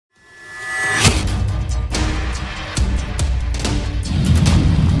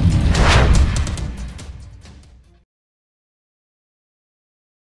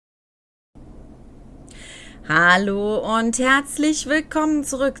Hallo und herzlich willkommen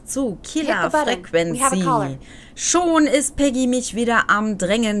zurück zu Killerfrequency. Schon ist Peggy mich wieder am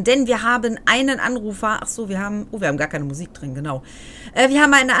Drängen, denn wir haben einen Anrufer. Ach so, wir haben gar keine Musik drin, genau. Wir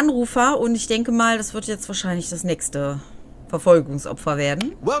haben einen Anrufer und ich denke mal, das wird jetzt wahrscheinlich das nächste Verfolgungsopfer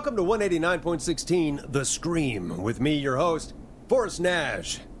werden. Welcome to 189.16 The Scream with me, your host, Forrest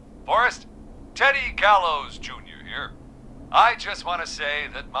Nash. Forrest, Teddy Gallows Jr. here. I just want to say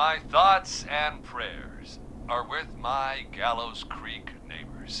that my thoughts and prayers are with my Gallows Creek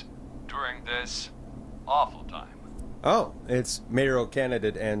neighbors during this awful time. Oh, it's mayoral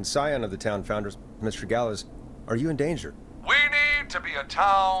candidate and scion of the town founders, Mr. Gallows. Are you in danger? We need to be a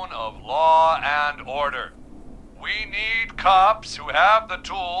town of law and order. We need cops who have the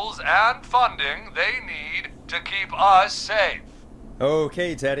tools and funding they need to keep us safe.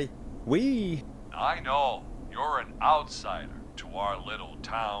 Okay, Teddy. I know you're an outsider to our little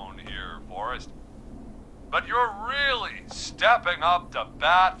town here, Forrest. But you're really stepping up to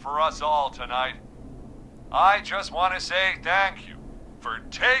bat for us all tonight. I just want to say thank you for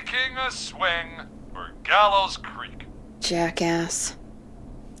taking a swing for Gallows Creek. Jackass.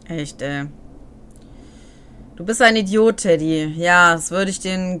 Echt, Du bist ein Idiot, Teddy. Ja, das würde ich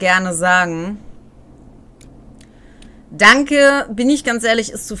denen gerne sagen. Danke, bin ich ganz ehrlich,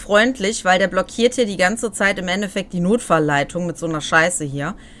 ist zu freundlich, weil der blockiert hier die ganze Zeit im Endeffekt die Notfallleitung mit so einer Scheiße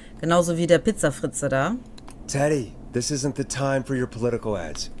hier. Genauso wie der Pizzafritze da. Teddy, this isn't the time for your political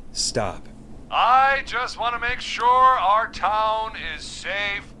ads. Stop. I just want to make sure our town is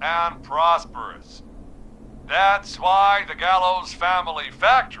safe and prosperous. That's why the Gallows Family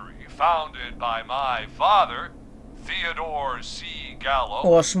Factory, founded by my father, Theodore C. Gallows,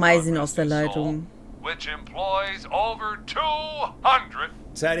 Oh, schmeiß ihn aus der Leitung. which employs over 200.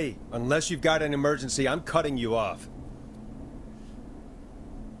 Teddy, unless you've got an emergency, I'm cutting you off.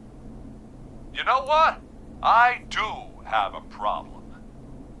 You know what? I do have a problem.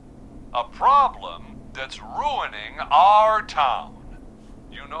 A problem that's ruining our town.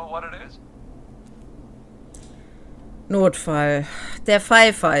 You know what it is? Notfall. Der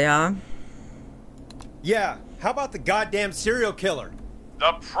Pfeifer, ja. Yeah, how about the goddamn serial killer?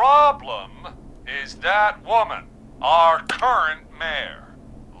 The problem is that woman, our current mayor,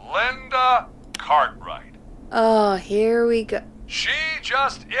 Linda Cartwright. Oh, here we go. She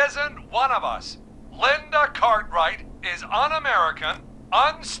just isn't one of us. Linda Cartwright is un-American,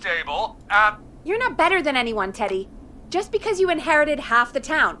 unstable, and... You're not better than anyone, Teddy. Just because you inherited half the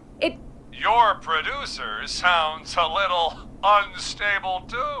town. Your producer sounds a little unstable,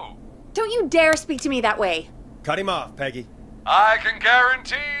 too. Don't you dare speak to me that way. Cut him off, Peggy. I can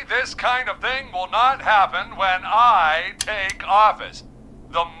guarantee this kind of thing will not happen when I take office.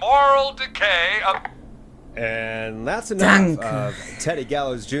 The moral decay of... And that's enough of Teddy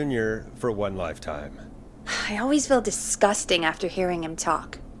Gallows Jr. for one lifetime. I always feel disgusting after hearing him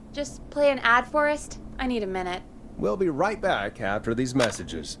talk. Just play an ad, Forrest. I need a minute. We'll be right back after these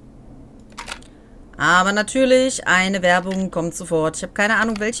messages. Aber natürlich, eine Werbung kommt sofort. Ich habe keine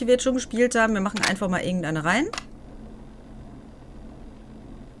Ahnung, welche wir jetzt schon gespielt haben. Wir machen einfach mal irgendeine rein.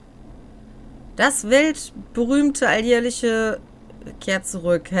 Das weltberühmte alljährliche kehrt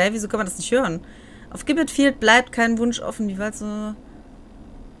zurück. Hä, wieso kann man das nicht hören? Auf Gibbet Field bleibt kein Wunsch offen.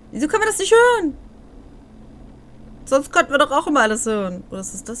 Wieso kann man das nicht hören? Sonst konnten wir doch auch immer alles hören. Oder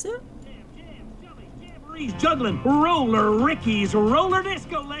ist das hier? Juggling, roller Ricky's roller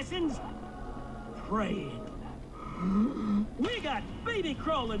disco lessons. Praying. We got baby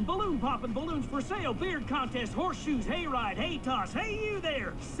crawling, balloon popping balloons for sale, beard contest, horseshoes, hayride, hay toss, hey you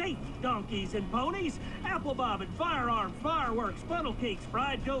there, safe donkeys and ponies, apple bobbing, firearms, fireworks, funnel cakes,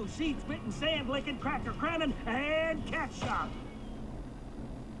 fried dough, seed spitting, sand licking, cracker crowning, and cat shop.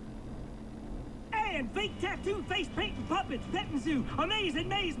 And fake tattoo, face painting, puppets, petting zoo, amazing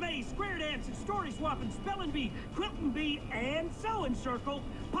maze, square dancing, story swapping, spelling bee, quilting bee, and sewing circle,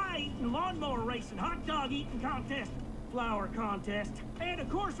 pie eating, lawnmower racing, hot dog eating contest, flower contest, and of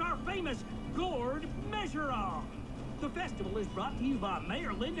course our famous gourd measure-off. The festival is brought to you by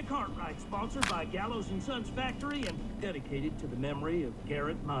Mayor Linda Cartwright, sponsored by Gallows & Sons Factory, and dedicated to the memory of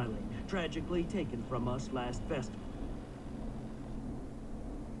Garrett Miley, tragically taken from us last festival.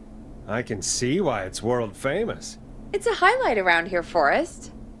 I can see why it's world famous. It's a highlight around here,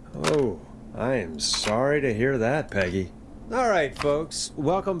 Forrest. Oh, I am sorry to hear that, Peggy. All right, folks,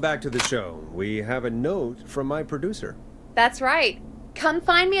 welcome back to the show. We have a note from my producer. That's right. Come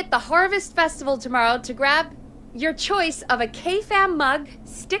find me at the Harvest Festival tomorrow to grab your choice of a K-Fam mug,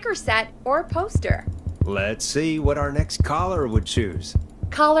 sticker set, or poster. Let's see what our next caller would choose.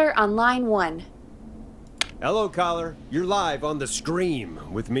 Caller on line 1. Hello, caller. You're live on the stream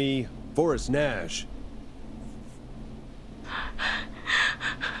with me, Forrest Nash.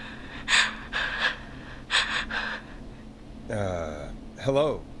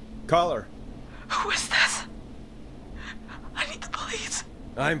 Hello? Caller? Who is this? I need the police.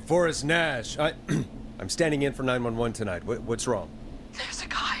 I'm Forrest Nash. I'm standing in for 911 tonight. What's wrong? There's a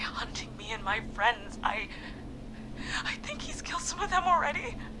guy hunting me and my friends. I think he's killed some of them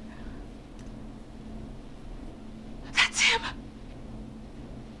already. That's him.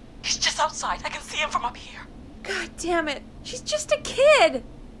 He's just outside. I can see him from up here. God damn it. She's just a kid.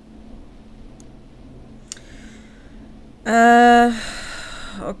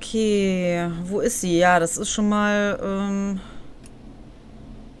 Okay. Wo ist sie? Ja, das ist schon mal,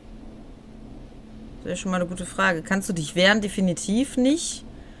 das ist schon mal eine gute Frage. Kannst du dich wehren? Definitiv nicht.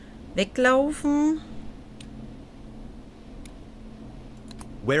 Weglaufen.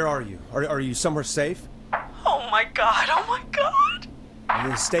 Where are you? Are you somewhere safe? Oh my god, oh my god.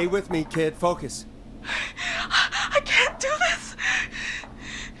 Stay with me, kid. Focus. I can't do this.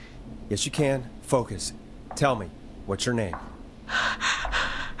 Yes, you can. Focus. Tell me, what's your name?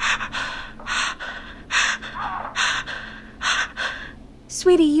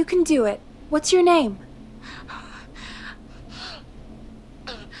 Sweetie, you can do it. What's your name?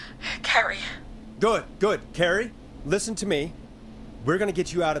 Carrie. Good. Carrie, listen to me. We're gonna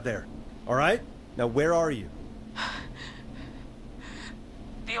get you out of there. All right? Now, where are you?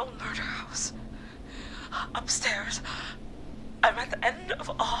 The old murder house. Upstairs. I'm at the end of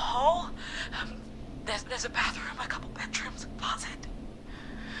a hall. There's a bathroom, a couple bedrooms, a closet.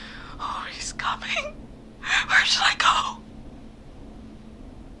 Oh, he's coming. Where should I go?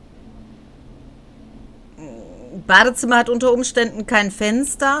 Badezimmer hat unter Umständen kein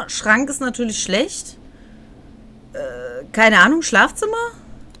Fenster. Schrank ist natürlich schlecht. Keine Ahnung, Schlafzimmer?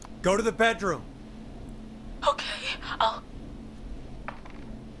 Go to the bedroom. Okay, I'll...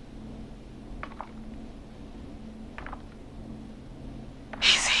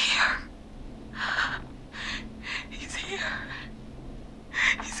 He's here. He's here.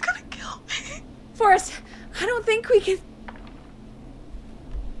 He's gonna kill me. Forrest, I don't think we can...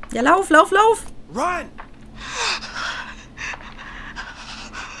 Ja, lauf! Run!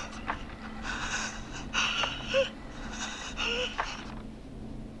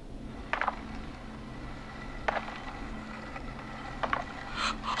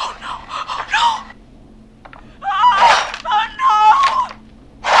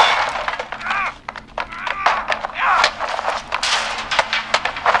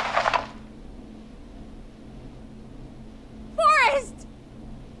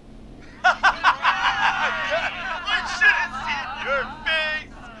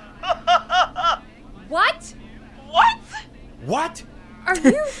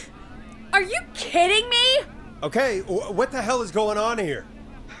 Are you kidding me? Okay, what the hell is going on here?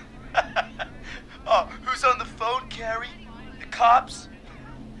 Oh, who's on the phone, Carrie? The cops?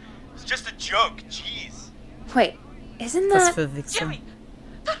 It's just a joke, jeez. Wait, isn't that... Jimmy,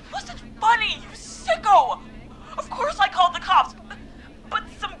 that wasn't funny, you sicko! Of course I called the cops, but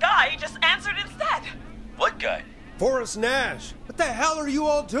some guy just answered instead. What guy? Forrest Nash. What the hell are you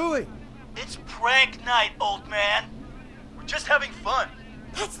all doing? It's prank night, old man. We're just having fun.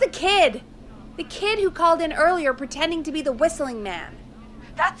 That's the kid. The kid who called in earlier pretending to be the whistling man.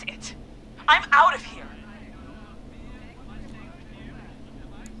 That's it. I'm out of here.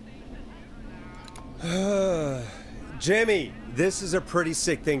 Jimmy, this is a pretty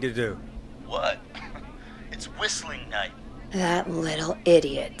sick thing to do. What? It's whistling night. That little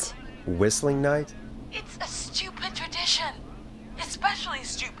idiot. Whistling night? It's a stupid tradition. Especially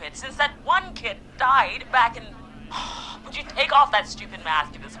stupid since that one kid died back in... Would you take off that stupid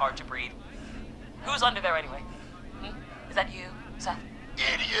mask if it's hard to breathe? Who's under there anyway? Is that you, Seth?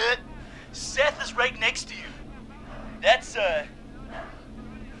 Idiot! Seth is right next to you. That's,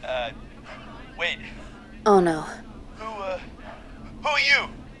 wait. Oh no. Who are you?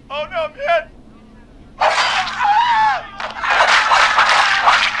 Oh no, man!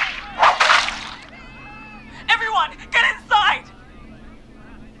 Everyone, get inside!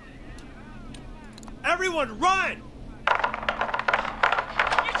 Everyone, run!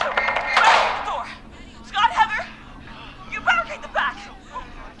 You two, barricade the door. Scott, Heather, you barricade the back.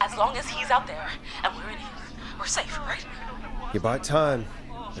 As long as he's out there and we're in here, we're safe, right? You buy time,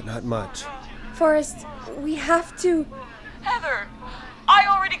 but not much. Forrest, we have to... Heather, I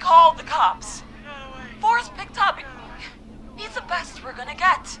already called the cops. Forrest picked up. He's the best we're gonna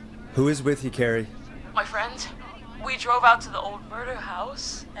get. Who is with you, Carrie? My friend, we drove out to the old murder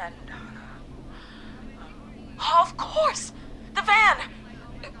house and... Oh, of course! The van!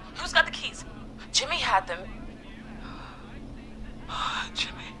 Who's got the keys? Jimmy had them.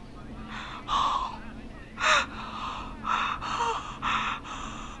 Jimmy. Oh.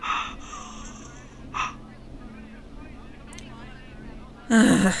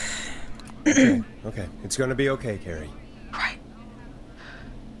 Okay. It's gonna be okay, Carrie. Right.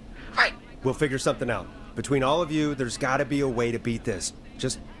 We'll figure something out. Between all of you, there's gotta be a way to beat this.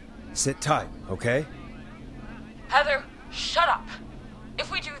 Just sit tight, okay? Heather, shut up.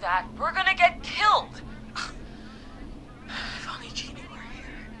 If we do that, we're gonna get killed. If only Jeannie were here.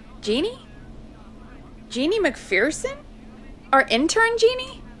 Jeannie? Jeannie McPherson? Our intern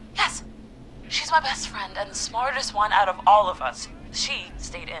Jeannie? Yes. She's my best friend and the smartest one out of all of us. She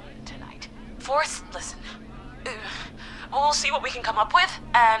stayed in tonight. Forrest, listen. We'll see what we can come up with,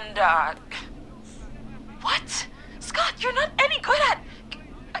 and, What? Scott, you're not any good at...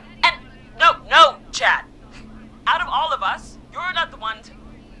 And... No, Chad. Out of all of us, you're not the one to...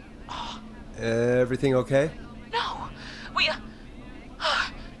 Oh. Everything okay? No.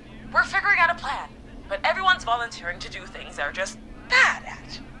 We're figuring out a plan, but everyone's volunteering to do things they're just bad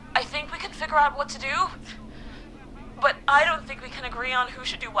at. I think we can figure out what to do, but I don't think we can agree on who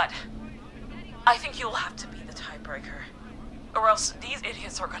should do what. I think you'll have to be the tiebreaker, or else these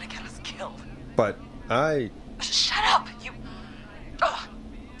idiots are gonna get us killed. But Shut up, you... Ugh.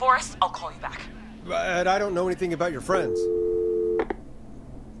 Forrest, I'll call you back. But I don't know anything about your friends.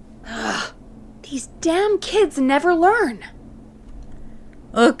 Ugh. These damn kids never learn.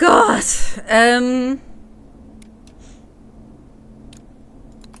 Oh God.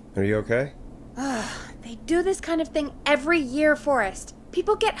 Are you okay? They do this kind of thing every year, Forrest.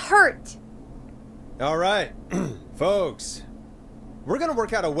 People get hurt. All right, folks. We're gonna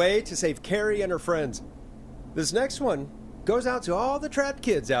work out a way to save Carrie and her friends. This next one goes out to all the trapped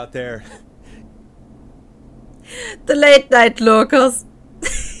kids out there. The Late Night Lurkers.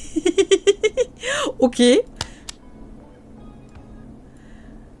 Okay.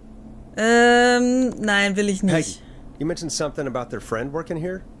 Nein, will ich nicht. Peggy, you mentioned something about their friend working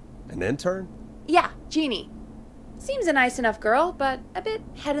here? An intern? Yeah, Jeannie. Seems a nice enough girl, but a bit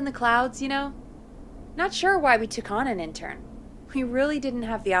head in the clouds, you know? Not sure why we took on an intern. We really didn't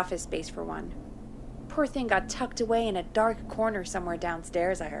have the office space for one. Poor thing got tucked away in a dark corner somewhere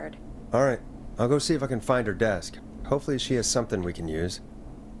downstairs, I heard. All right, I'll go see if I can find her desk. Hopefully she has something we can use.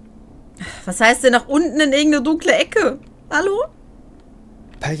 Was heißt denn nach unten in irgendeine dunkle Ecke? Hallo?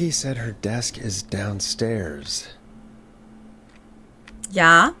 Peggy said her desk is downstairs.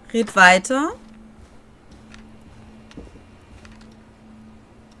 Ja, red weiter.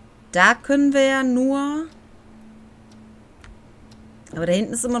 Da können wir ja nur... Aber da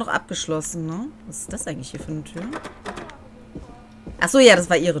hinten ist immer noch abgeschlossen, ne? Was ist das eigentlich hier für eine Tür? Achso, ja, das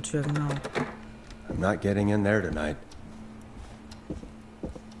war ihre Tür, genau. I'm not getting in there tonight.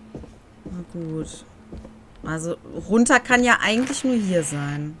 Na gut. Also, runter kann ja eigentlich nur hier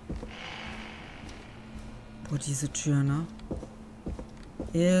sein. Boah, diese Tür, ne?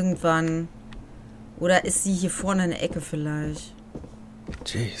 Irgendwann. Oder ist sie hier vorne in der Ecke vielleicht?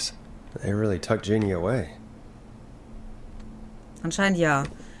 Jeez, they really tucked Jeannie away. Anscheinend ja.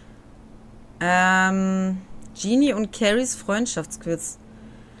 Jeannie und Carries Freundschaftsquiz.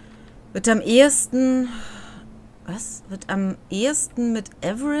 Wird am ehesten... Was? Wird am ehesten mit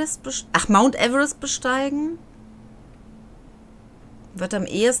Mount Everest besteigen? Wird am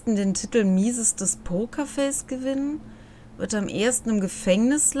ehesten den Titel miesestes Pokerface gewinnen? Wird am ehesten im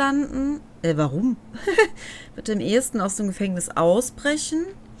Gefängnis landen? Warum? Wird am ehesten aus dem Gefängnis ausbrechen?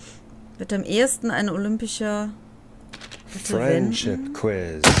 Wird am ehesten ein olympischer... Friendship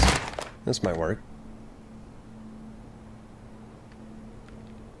quiz. This might work.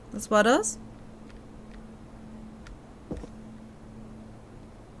 Was war das?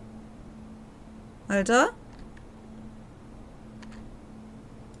 Alter?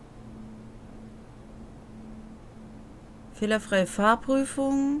 Fehlerfreie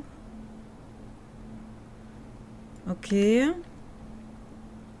Fahrprüfung. Okay.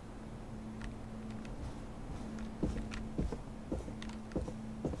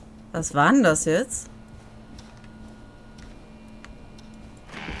 Was war denn das jetzt?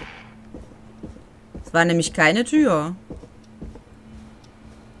 Es war nämlich keine Tür.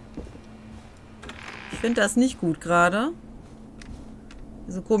 Ich finde das nicht gut gerade.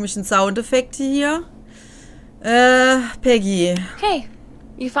 Diese komischen Soundeffekte hier. Peggy. Hey,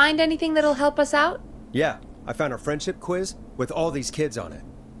 you find anything that'll help us out? Yeah, I found a friendship quiz with all these kids on it.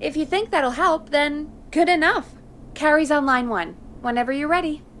 If you think that'll help, then good enough. Carrie's on line 1, whenever you're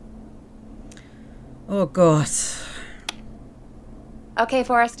ready. Oh Gott. Okay,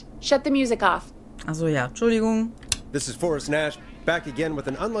 Forrest, shut the music off. Achso, ja, Entschuldigung. This is Forrest Nash, back again with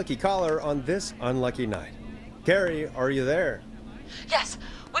an unlucky caller on this unlucky night. Carrie, are you there? Yes,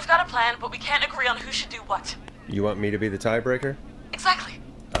 we've got a plan, but we can't agree on who should do what. You want me to be the tiebreaker? Exactly.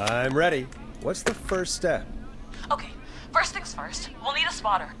 I'm ready. What's the first step? Okay, First things first, we'll need a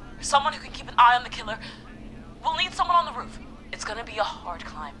spotter. Someone who can keep an eye on the killer. We'll need someone on the roof. It's gonna be a hard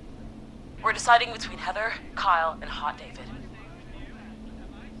climb. We're deciding between Heather, Kyle, and Hot David.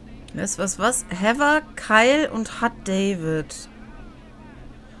 Was? Heather, Kyle und Hot David.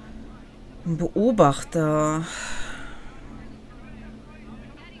 Ein Beobachter.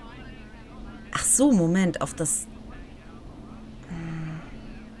 Ach so, Moment, auf das...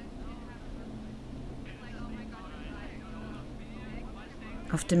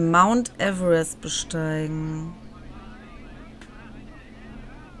 Auf dem Mount Everest besteigen.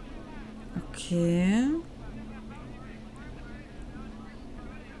 Okay.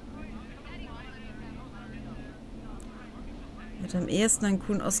 Wird am ehesten einen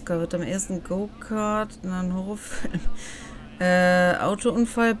coolen Oscar. Wird am ehesten Go-Kart, einen Horrorfilm.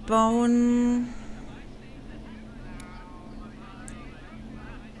 Autounfall bauen.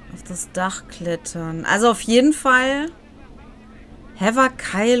 Auf das Dach klettern. Also auf jeden Fall Heather,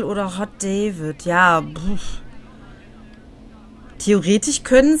 Kyle oder Hot David. Ja, pff. Theoretisch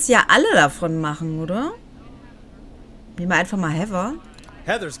können es ja alle davon machen, oder? Nehmen wir einfach mal Heather.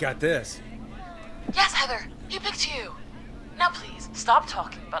 Heather's got this. Yes, Heather, he picked you. Now please, stop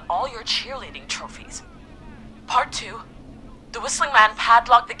talking about all your cheerleading trophies. Part 2. The whistling man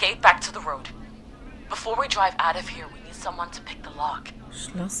padlocked the gate back to the road. Before we drive out of here, we need someone to pick the lock.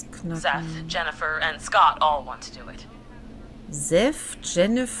 Schloss knacken. Seth, Jennifer, and Scott all want to do it. Seth,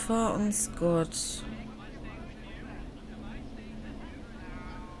 Jennifer und Scott.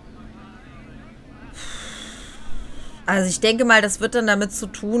 Also ich denke mal, das wird dann damit zu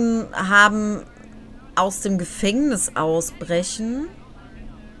tun haben, aus dem Gefängnis ausbrechen.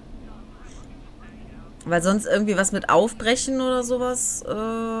 Weil sonst irgendwie was mit Aufbrechen oder sowas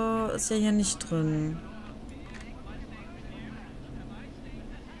ist ja hier nicht drin.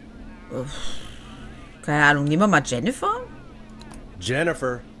 Uff. Keine Ahnung, nehmen wir mal Jennifer?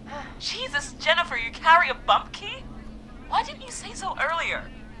 Jennifer. Jesus, Jennifer, you carry a bump key? Why didn't you say so earlier?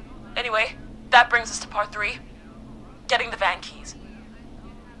 Anyway, that brings us to part 3. Getting the van keys.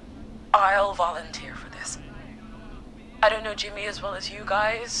 I'll volunteer for this. I don't know Jimmy as well as you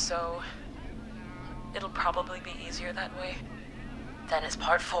guys, so it'll probably be easier that way. Then is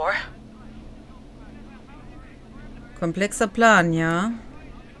part 4. Komplexer Plan, ja.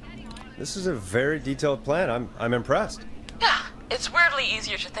 This is a very detailed plan. I'm impressed. Yeah, it's weirdly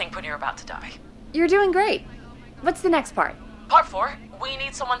easier to think when you're about to die. You're doing great. What's the next part? Part 4, we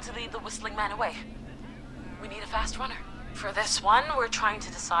need someone to lead the whistling man away. We need a fast runner. For this one, we're trying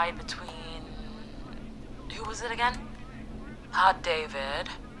to decide between... Who was it again? Hot David,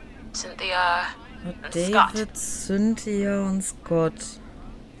 Cynthia, and Scott. David, Cynthia und Scott.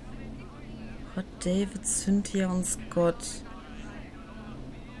 Hot David, Cynthia und Scott.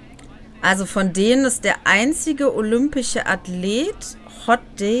 Also von denen ist der einzige olympische Athlet Hot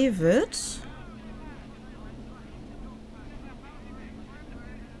David.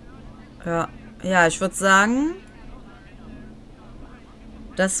 Ja, ich würde sagen,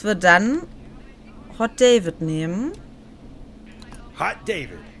 dass wir dann Hot David nehmen. Hot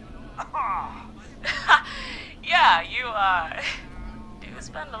David. Yeah, you do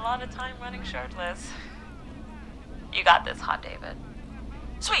spend a lot of time running shirtless. You got this, Hot David.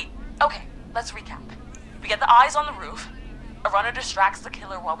 Sweet. Okay, let's recap. We get the eyes on the roof. A runner distracts the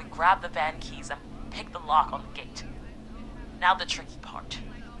killer while we grab the van keys and pick the lock on the gate. Now the tricky part.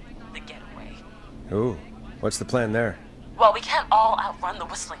 The getaway. Ooh, what's the plan there? Well, we can't all outrun the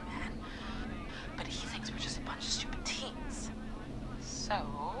whistling man. But he thinks we're just a bunch of stupid teens. So,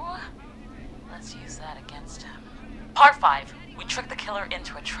 let's use that against him. Part 5. We trick the killer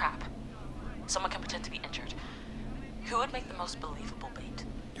into a trap. Someone can pretend to be injured. Who would make the most believable bait?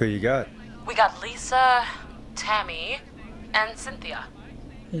 Who you got? We got Lisa, Tammy, and Cynthia.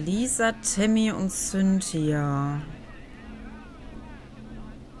 Lisa, Tammy und Cynthia.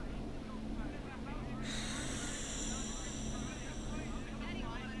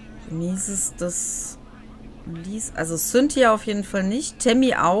 Mies ist das... Also Cynthia auf jeden Fall nicht.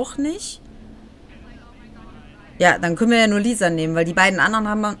 Tammy auch nicht. Ja, dann können wir ja nur Lisa nehmen, weil die beiden anderen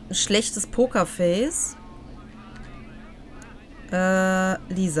haben ein schlechtes Pokerface.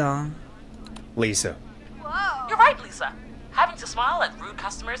 Lisa. Lisa. You're right, Lisa. Having to smile at rude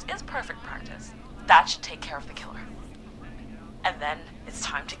customers is perfect practice. That should take care of the killer. And then it's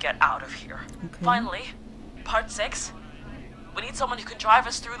time to get out of here. Okay. Finally, part 6. We need someone who can drive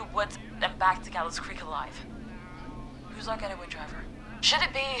us through the woods and back to Gallows Creek alive. Who's our getaway driver? Should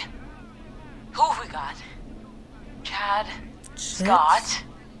it be... Who have we got? Chad?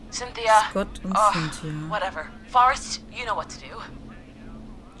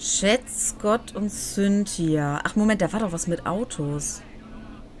 Chet, Scott und Cynthia. Ach, Moment, da war doch was mit Autos.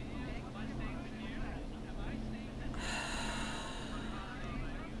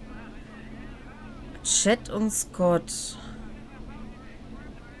 Chet und Scott.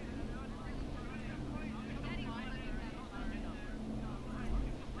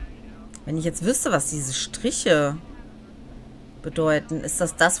 Wenn ich jetzt wüsste, was diese Striche bedeuten, ist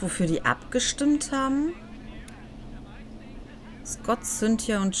das, wofür die abgestimmt haben? Scott,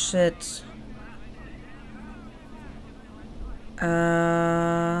 Cynthia und Chet.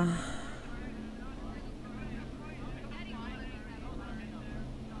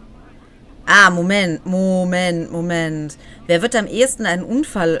 Moment. Wer wird am ehesten einen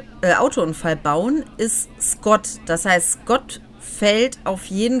Autounfall bauen, ist Scott. Das heißt, Scott fällt auf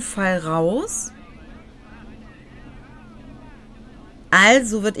jeden Fall raus.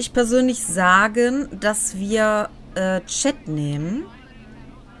 Also würde ich persönlich sagen, dass wir Chat nehmen.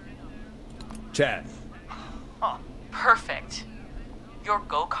 Chat. Oh, perfect. Your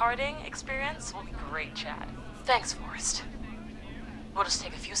go-karting experience will be great, Chad. Thanks, Forrest. We'll just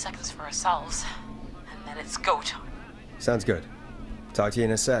take a few seconds for ourselves, and then it's go time. Sounds good. Talk to you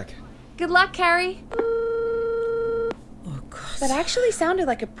in a sec. Good luck, Carrie. Oh Gott. That actually sounded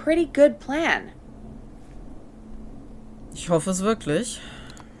like a pretty good plan. Ich hoffe es wirklich.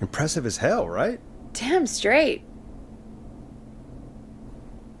 Impressive as hell, right? Damn straight.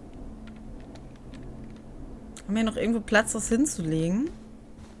 Haben wir noch irgendwo Platz, das hinzulegen?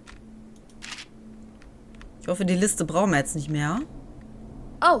 Ich hoffe, die Liste brauchen wir jetzt nicht mehr.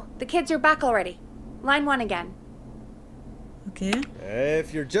 Oh, the kids are back already. Line 1 again. Okay.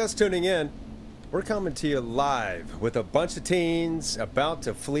 If you're just tuning in, we're coming to you live with a bunch of teens about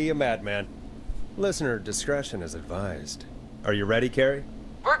to flee a madman. Listener discretion is advised. Are you ready, Carrie?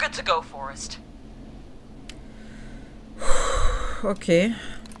 We're good to go, Forrest. Okay.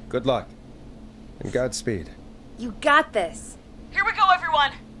 Good luck. And Godspeed. You got this. Here we go,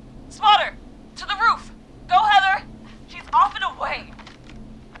 everyone. Spotter, to the roof. Go, Heather. She's off and away.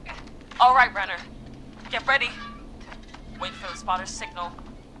 All right, Renner. Get ready. Wait for the spotter's signal.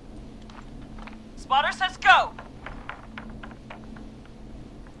 Spotter says go.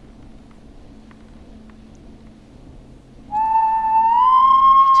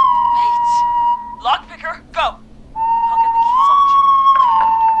 Wait. Lockpicker, go. I'll get the keys off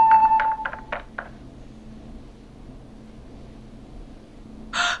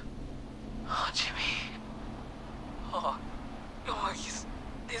Jimmy. Oh, Jimmy. Oh,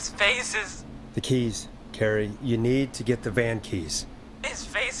 his face is... The keys, Carrie. You need to get the van keys. His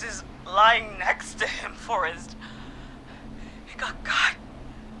face is lying next to him, Forrest. He got cut.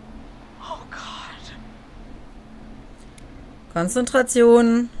 Oh, God.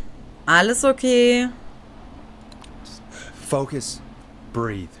 Konzentration. Alles okay. Focus.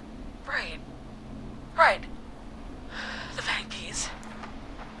 Breathe. Right. The van keys.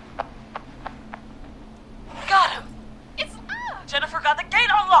 Got him. It's... Jennifer got the gate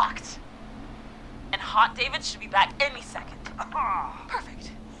unlocked. And Hot David should be back any second.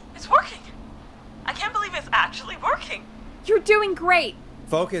 Perfect. It's working. I can't believe it's actually working. You're doing great.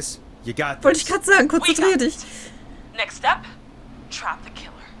 Focus. You got Wollte ich this. gerade sagen, We konzentrier got dich. this. Next step, trap the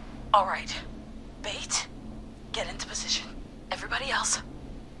killer. All right. Bait. Get into position. Everybody else,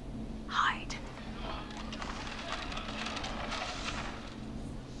 hide.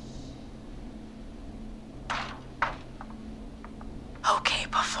 Okay,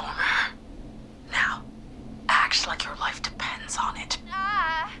 performer. Now, act like your life depends on it.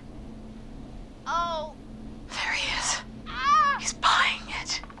 Oh. There he is. He's buying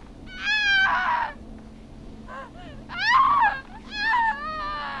it.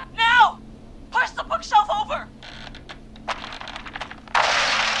 Now! Push the bookshelf over!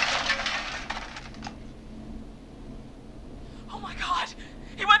 Oh my God!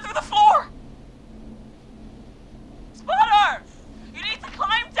 He went through the floor! Spotter! You need to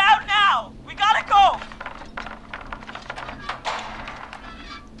climb down now! We gotta go!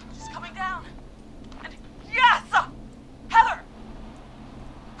 She's coming down. And yes! Heather!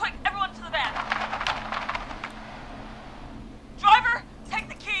 Quick, everyone to the van. Driver, take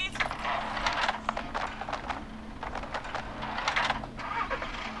the keys.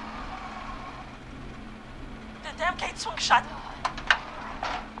 The damn gate swung shut.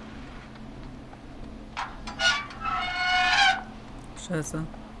 Scheiße.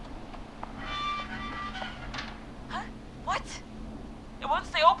 Huh? What? It won't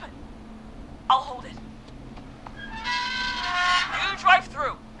stay open. I'll hold it. You drive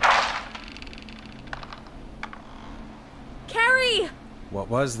through. Carrie! What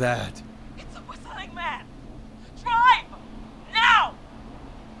was that? It's a whistling man. Drive! Now!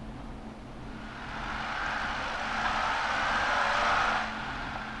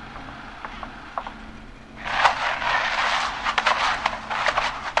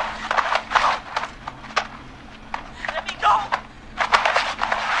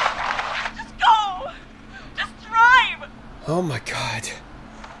 Oh my God.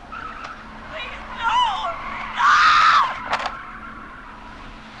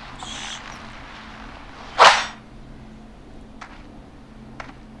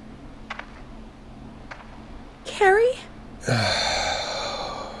 Carrie?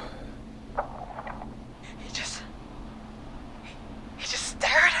 He just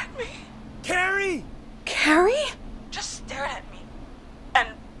stared at me. Carrie! Carrie? Just stared at me and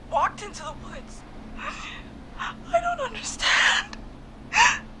walked into the woods. I don't understand.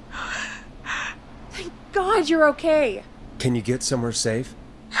 Thank God you're okay. Can you get somewhere safe?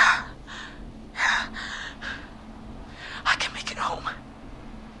 Yeah. I can make it home.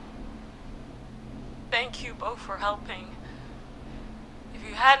 Thank you both for helping. If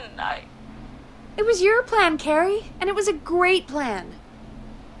you hadn't, It was your plan, Carrie, and it was a great plan.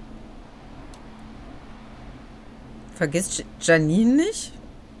 Vergiss Janine nicht?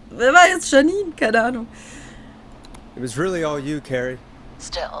 Wer war jetzt Janine? Keine Ahnung. It was really all you, Carrie.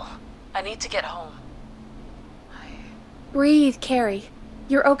 Still, I need to get home. Breathe, Carrie.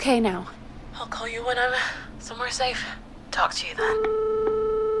 You're okay now. I'll call you when I'm somewhere safe. Talk to you then.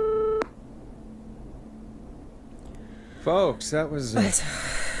 Folks, that was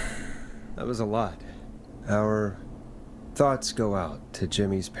a lot. Our thoughts go out to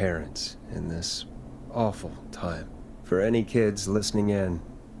Jimmy's parents in this awful time. For any kids listening in,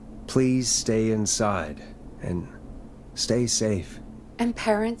 please stay inside and stay safe. And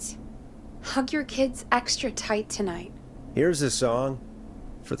parents, hug your kids extra tight tonight. Here's a song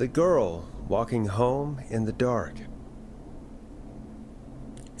for the girl walking home in the dark.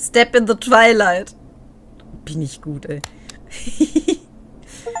 Step in the Twilight. Bin ich gut, ey.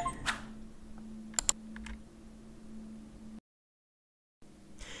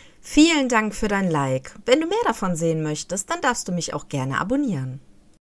 Vielen Dank für dein Like. Wenn du mehr davon sehen möchtest, dann darfst du mich auch gerne abonnieren.